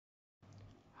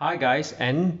Hi guys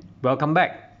and welcome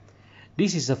back.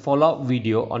 This is a follow-up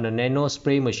video on the Nano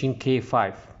spray machine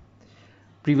K5.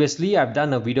 Previously I've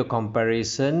done a video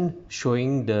comparison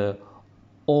showing the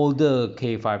older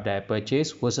K5 that I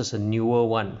purchased versus a newer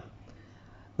one.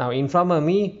 Now in front of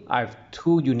me I have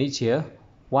two units here.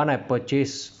 One I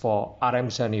purchased for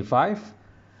RM75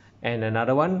 and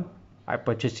another one I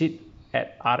purchased it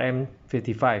at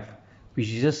RM55, which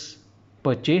is just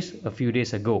purchased a few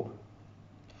days ago.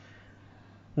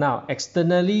 Now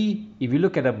externally, if you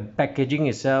look at the packaging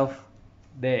itself,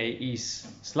 there is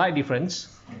slight difference.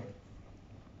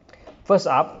 First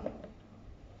up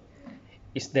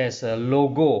is there's a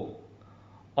logo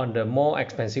on the more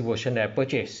expensive version that I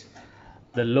purchased.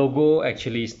 The logo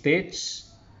actually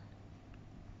states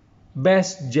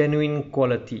best genuine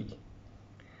quality.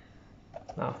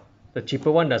 Now the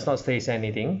cheaper one does not state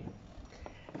anything.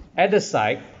 At the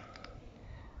side,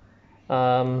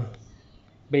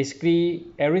 basically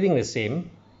everything the same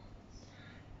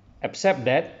except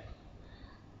that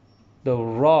the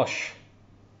Roche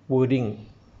wording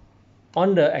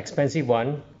on the expensive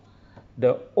one,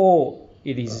 the O,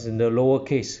 it is in the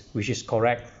lowercase, which is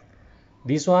correct.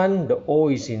 This one, the O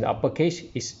is in uppercase,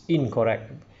 is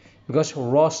incorrect because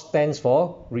Roche stands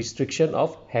for restriction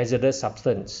of hazardous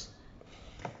substance.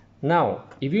 Now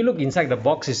if you look inside the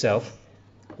box itself,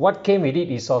 what came with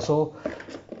it is also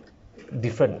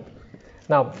different.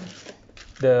 Now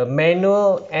the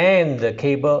manual and the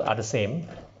cable are the same.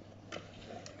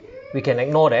 We can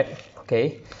ignore that,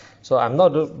 okay? So I'm not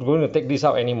going to take this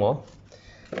out anymore.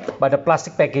 But the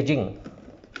plastic packaging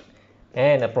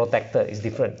and a protector is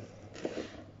different.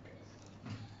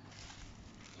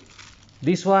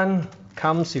 This one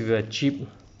comes with a cheap,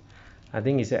 I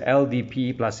think it's a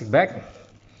LDPE plastic bag.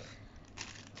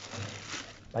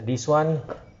 But this one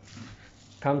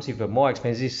comes with a more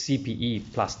expensive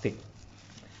CPE plastic,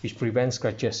 which prevents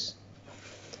scratches.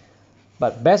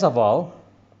 But best of all,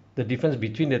 the difference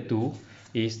between the two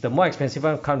is the more expensive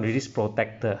one comes with this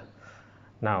protector.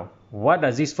 Now what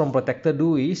does this foam protector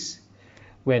do is,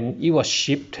 when it was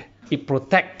shipped, it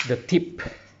protects the tip.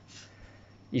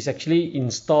 It's actually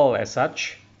installed as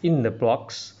such in the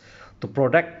blocks to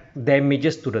protect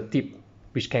damages to the tip,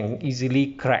 which can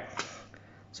easily crack.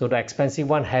 So the expensive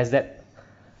one has that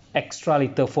extra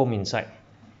little foam inside.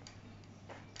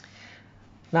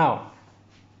 Now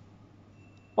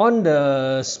on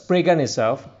the spray gun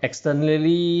itself,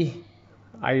 externally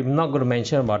I'm not going to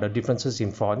mention about the differences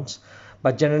in fonts,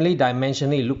 but generally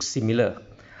dimensionally it looks similar.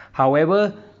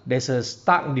 However, there's a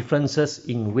stark differences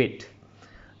in weight.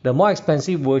 The more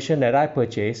expensive version that I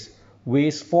purchased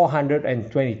weighs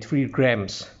 423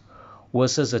 grams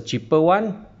versus a cheaper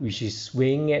one which is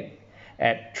weighing it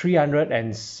at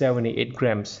 378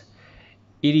 grams.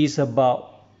 It is about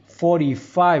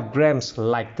 45 grams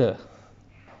lighter.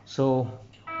 So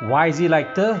why is it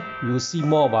lighter? You'll see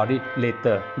more about it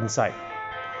later inside.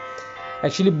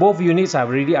 Actually both units are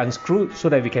already unscrewed so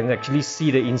that we can actually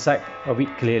see the inside of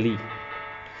it clearly.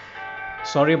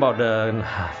 Sorry about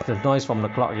the noise from the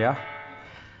clock, yeah?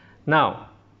 Now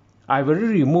I've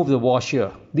already removed the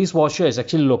washer. This washer is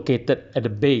actually located at the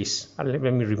base. Let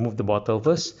me remove the bottle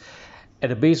first. At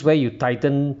the base where you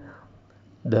tighten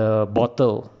the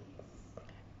bottle.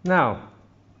 Now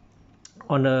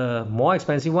on a more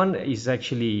expensive one is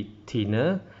actually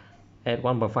thinner at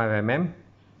 1.5 mm,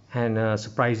 and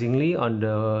surprisingly on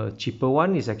the cheaper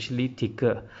one is actually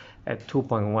thicker at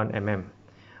 2.1 mm.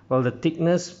 Well, the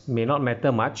thickness may not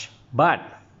matter much, but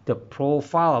the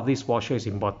profile of this washer is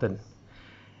important.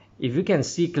 If you can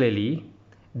see clearly,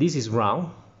 this is round,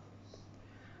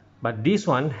 but this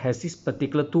one has this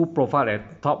particular two profile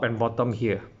at top and bottom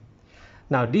here.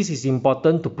 Now this is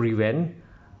important to prevent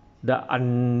the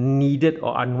unneeded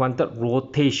or unwanted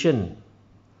rotation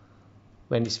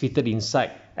when it's fitted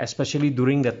inside, especially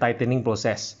during the tightening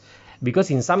process, because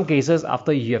in some cases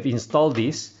after you have installed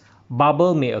this,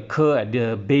 bubble may occur at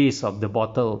the base of the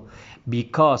bottle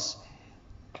because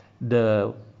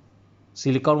the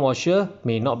silicone washer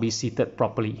may not be seated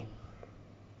properly.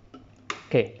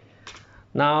 Okay,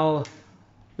 now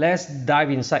let's dive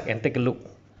inside and take a look.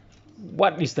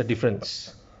 What is the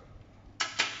difference?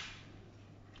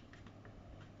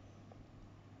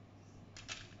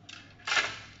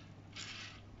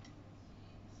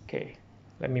 Okay,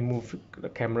 let me move the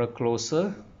camera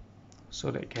closer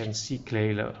so that you can see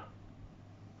clearer.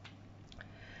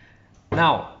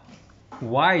 Now,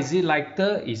 why is it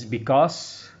lighter? Is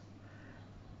because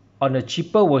on the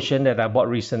cheaper version that I bought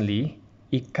recently,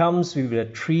 it comes with a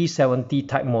 370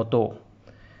 type motor.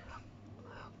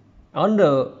 On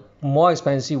the more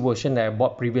expensive version that I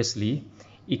bought previously,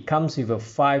 it comes with a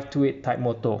 528 type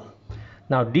motor.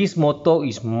 Now this motor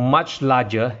is much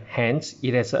larger, hence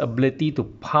it has the ability to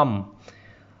pump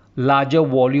larger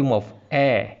volume of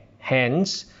air,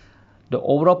 hence the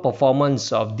overall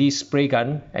performance of this spray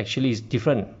gun actually is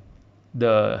different.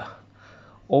 The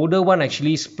older one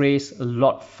actually sprays a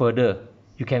lot further.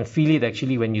 You can feel it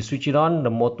actually when you switch it on, the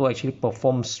motor actually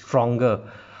performs stronger,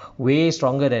 way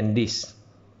stronger than this.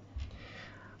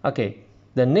 Okay,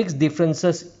 the next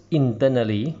differences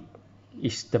internally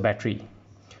is the battery.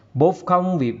 Both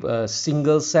come with a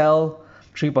single cell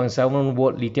 3.7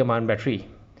 volt lithium ion battery,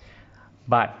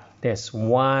 but there's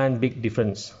one big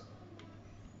difference.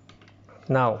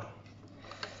 Now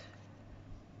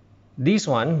this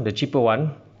one, the cheaper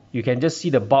one, you can just see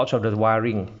the bulge of the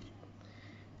wiring,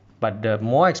 but the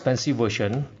more expensive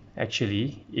version,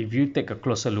 actually, if you take a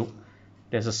closer look,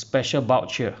 there's a special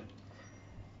bulge here.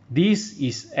 This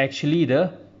is actually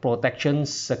the protection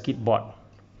circuit board.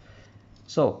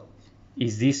 So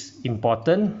is this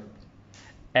important?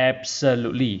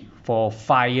 Absolutely, for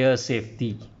fire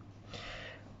safety.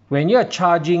 When you are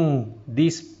charging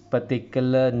this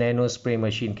particular nano spray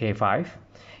machine K5,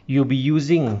 you'll be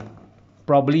using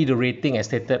probably the rating as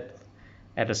stated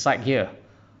at the side here,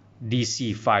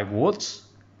 DC 5 volts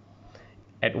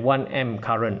at 1 amp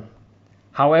current.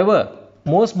 However,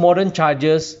 most modern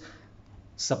chargers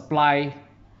supply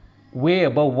way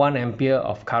above 1 ampere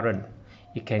of current.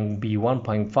 It can be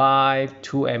 1.5,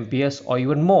 2 amperes or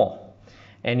even more.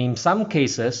 And in some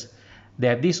cases, they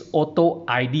have this auto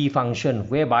ID function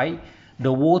whereby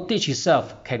the voltage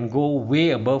itself can go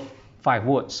way above 5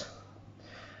 volts.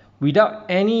 Without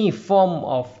any form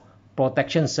of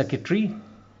protection circuitry,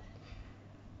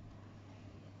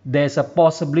 there's a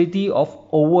possibility of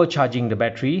overcharging the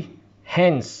battery,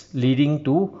 hence leading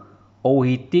to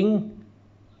overheating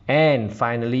and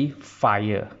finally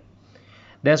fire.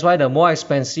 That's why the more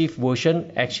expensive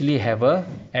version actually have a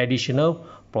additional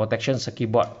protection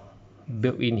circuit board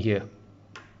built in here.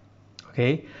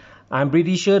 Okay, I'm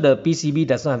pretty sure the PCB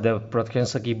does not have the protection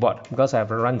circuit board because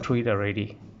I've run through it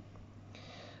already.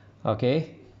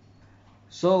 Okay,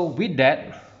 so with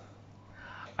that,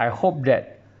 I hope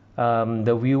that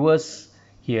the viewers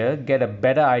here get a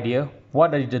better idea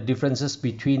what are the differences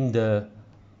between the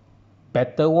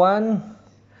better one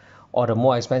or the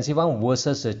more expensive one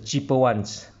versus the cheaper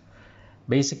ones.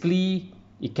 Basically,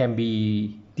 it can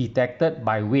be detected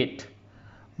by weight,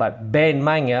 but bear in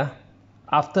mind,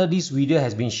 after this video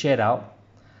has been shared out,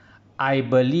 I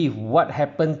believe what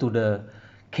happened to the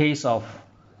case of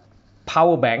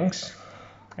power banks,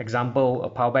 example a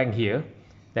power bank here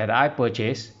that I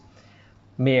purchased,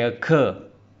 may occur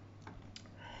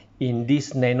in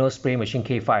this nano spray machine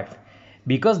K5,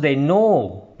 because they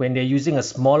know when they're using a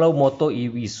smaller motor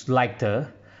it is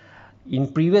lighter.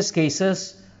 In previous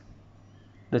cases,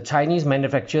 the Chinese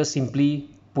manufacturer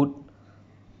simply put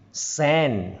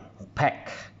sand pack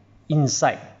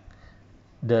inside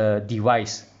the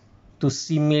device to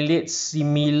simulate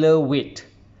similar weight,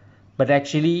 but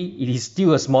actually it is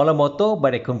still a smaller motor,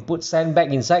 but they can put sand back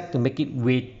inside to make it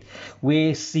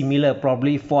way similar,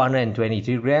 probably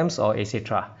 423 grams or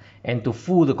etc., and to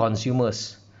fool the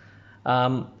consumers.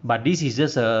 But this is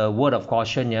just a word of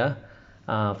caution,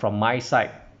 from my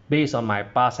side based on my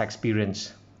past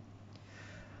experience.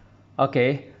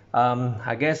 Okay,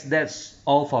 I guess that's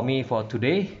all for me for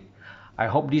today. I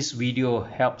hope this video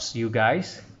helps you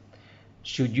guys.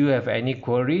 Should you have any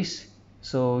queries,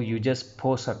 so you just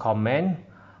post a comment.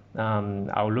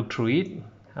 I'll look through it.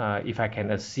 If I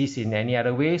can assist in any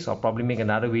other ways or probably make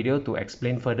another video to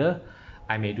explain further,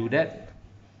 I may do that.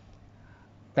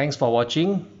 Thanks for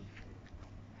watching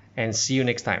and see you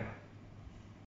next time.